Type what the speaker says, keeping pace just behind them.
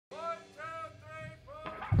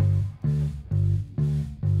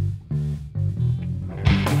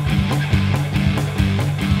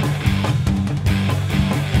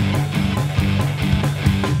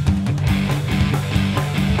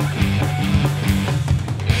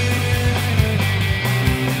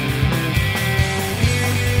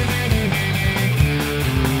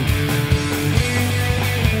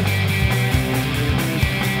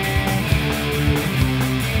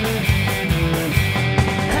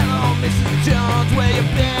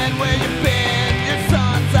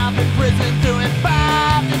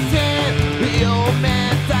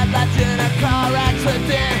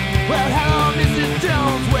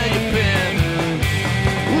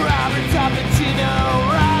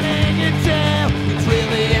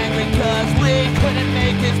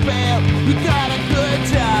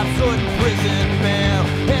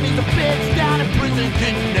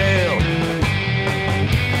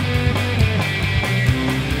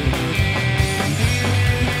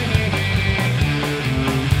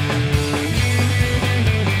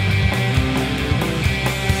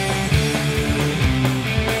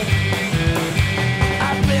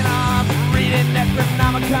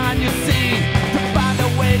you see, to find a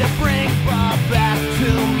way to bring Bob back to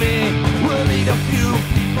me. We'll eat a few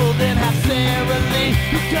people, then have Sarah Lee,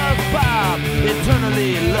 because Bob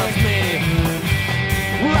eternally loves me.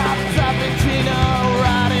 Rob's up in Chino,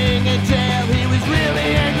 rotting in jail. He was really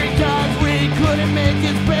angry cause we couldn't make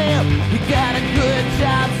his bail. He got a good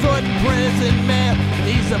job sorting prison mail.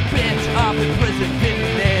 He's a bitch off in prison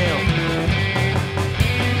getting nailed.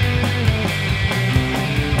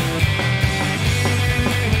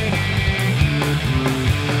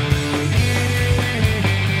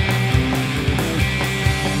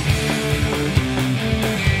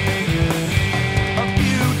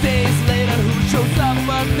 Shows up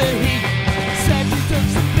at the heat, said she took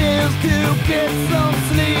some pills to get some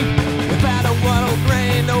sleep. They found a one-old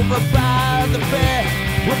brain over by the bed.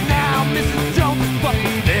 Well, now Mrs. Jones is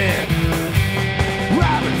fucking dead.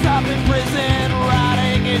 Robert's up in prison,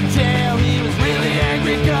 rotting in jail. He was really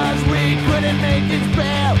angry cause we couldn't make his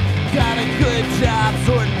bail. Got a good job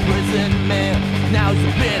sorting prison mail. Now he's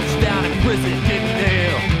a bitch down in prison getting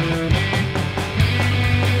nailed.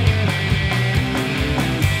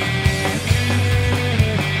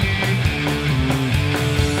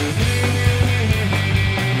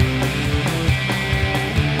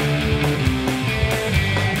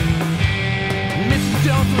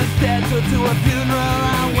 Jones was dead, so to a funeral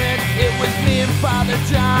I went. It was me and Father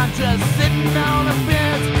John just sitting on a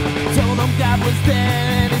bench. Told him God was dead